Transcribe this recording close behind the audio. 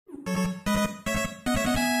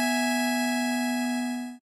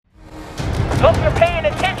Hope you're paying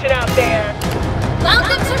attention out there.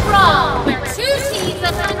 Welcome to Brawl, where two teams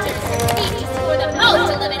of hunters compete to score the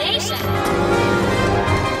most elimination.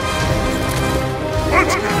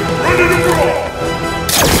 Let's get ready to brawl!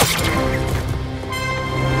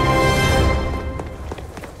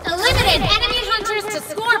 Eliminate enemy hunters to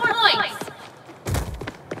score points.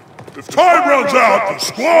 If time runs out, the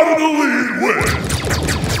squad in the lead wins.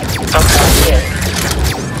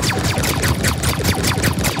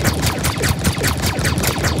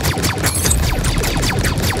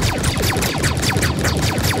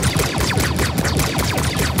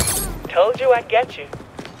 Told you I'd get you.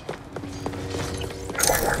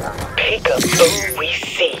 Peekaboo, we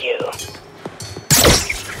see you.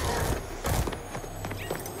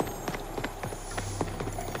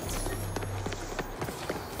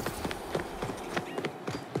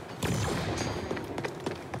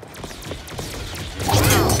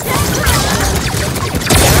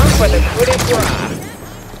 Down for the coup de grace.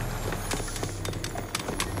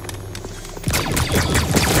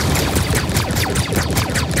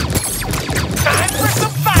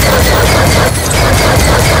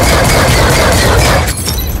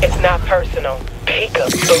 It's not personal.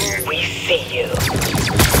 Peekaboo, we see you.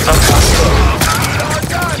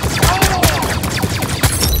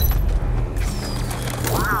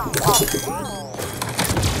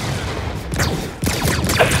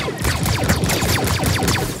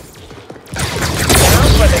 Down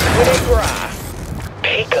for the coup de grace.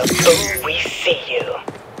 Peekaboo, we see you.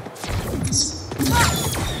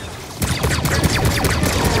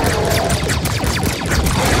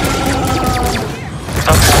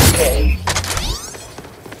 Okay.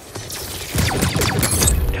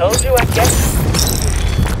 Told you I'd get you.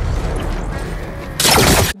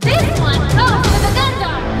 This one goes to the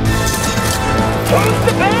vendor. Who's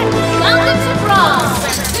the bet? Welcome to Brawl,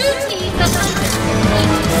 where two teams of hunters compete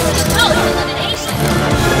to score the most elimination.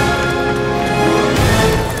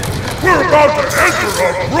 We're about to enter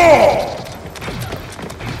a brawl!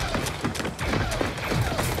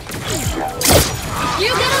 You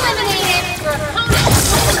get eliminated, your opponent.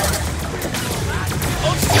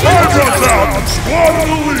 Time runs out, the squad in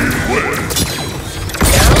the lead wins.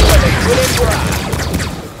 Down for the coup de grace.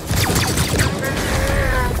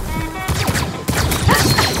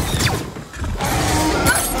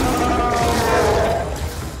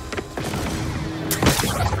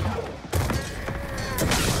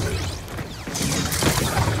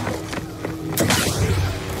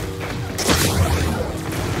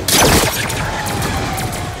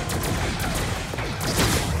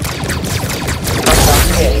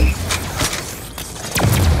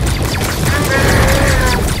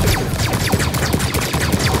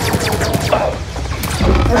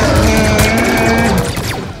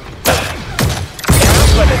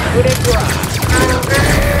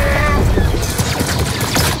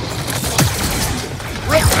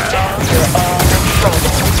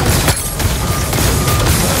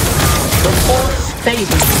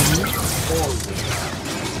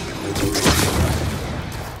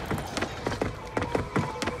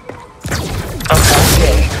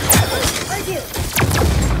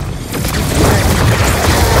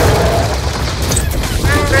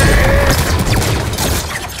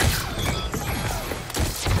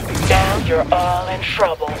 You're all in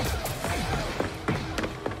trouble.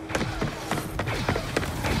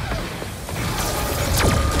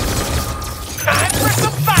 Time for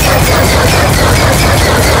some fire!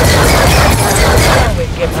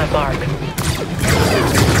 Always get my mark. Down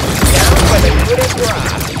for the coup de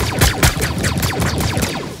grace.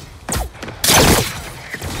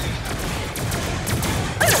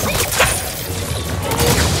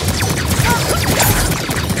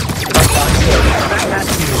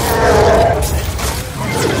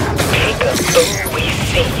 Peekaboo, we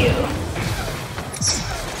see you.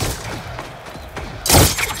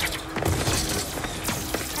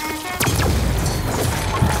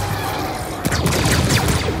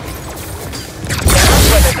 Down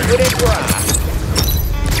for the coup de grace.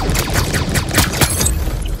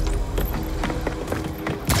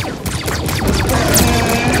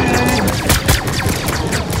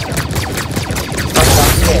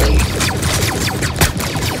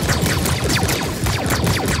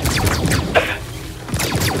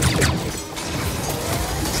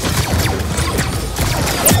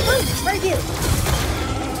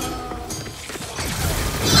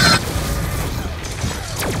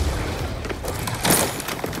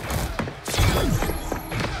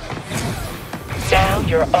 Down,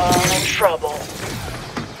 you're all in trouble.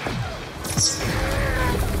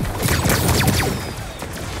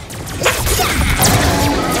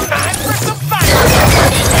 Time for some fire!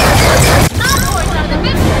 Our boys are the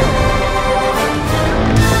victors.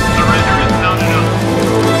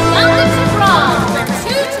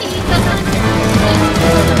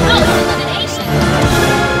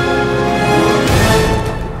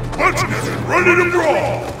 ready to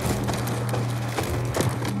brawl!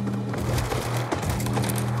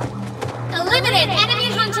 Eliminate enemy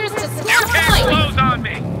hunters to You score can't points! close on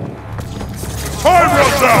me! Time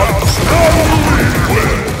runs out! The squad of the lead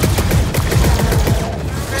wins!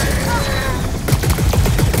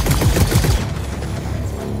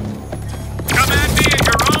 Come at me at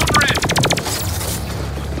your own risk!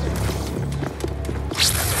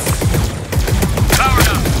 Powered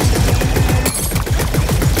up!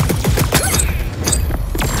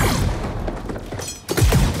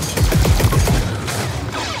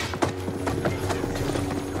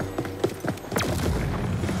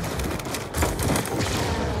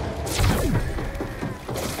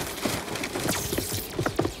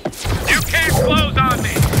 You can't close on me!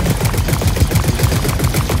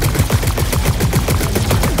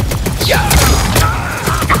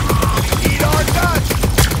 Eat our guts!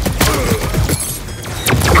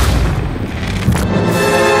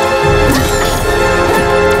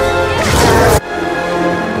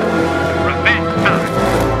 Revenge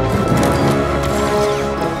time!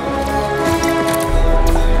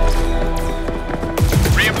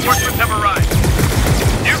 Reinforcements have arrived.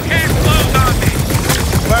 You can't close on me!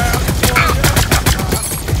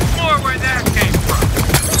 More where that came from.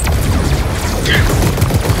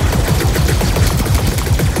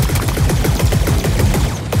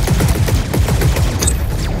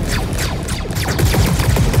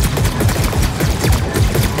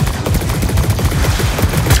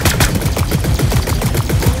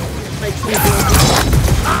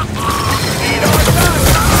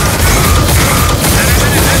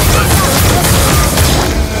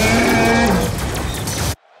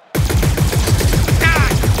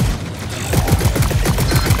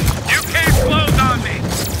 You can't close on me!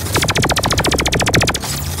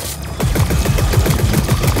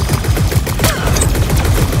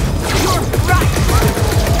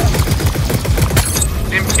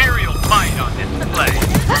 Imperial might on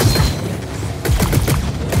display.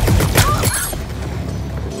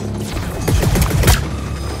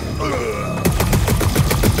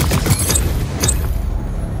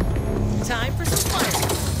 Time for some fire.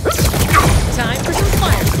 Time for some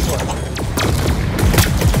fire support.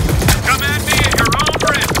 Come at me at your own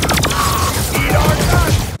risk!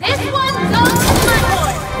 This one goes to my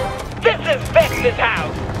horse! This is Vex's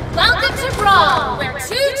house! Welcome to Brawl, where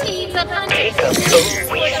two teams of hunters Take a compete boom,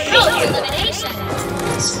 for we the see most you. elimination.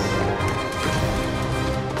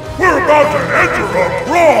 We're about to enter a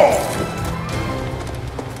brawl!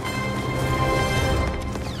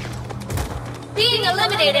 Being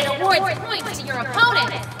eliminated awards points to your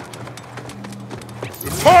opponent.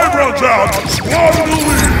 If time runs out, the squad of the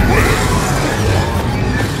lead wins!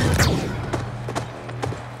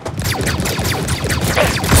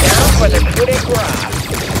 Now for the coup de grace.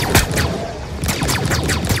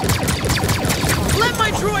 Let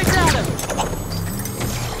my droids at him!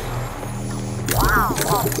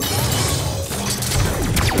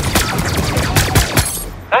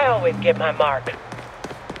 I always get my mark.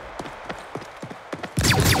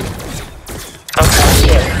 I'm not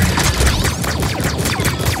kidding.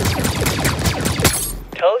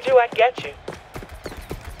 Told you I'd get you.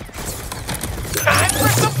 Time for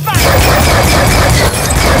some fire!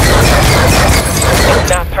 It's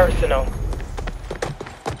not personal.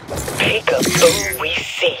 Peekaboo, we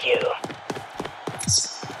see you.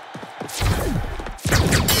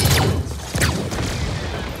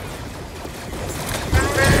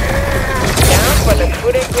 Down for the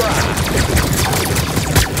coup de grace.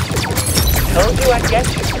 Told you I'd get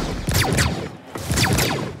you.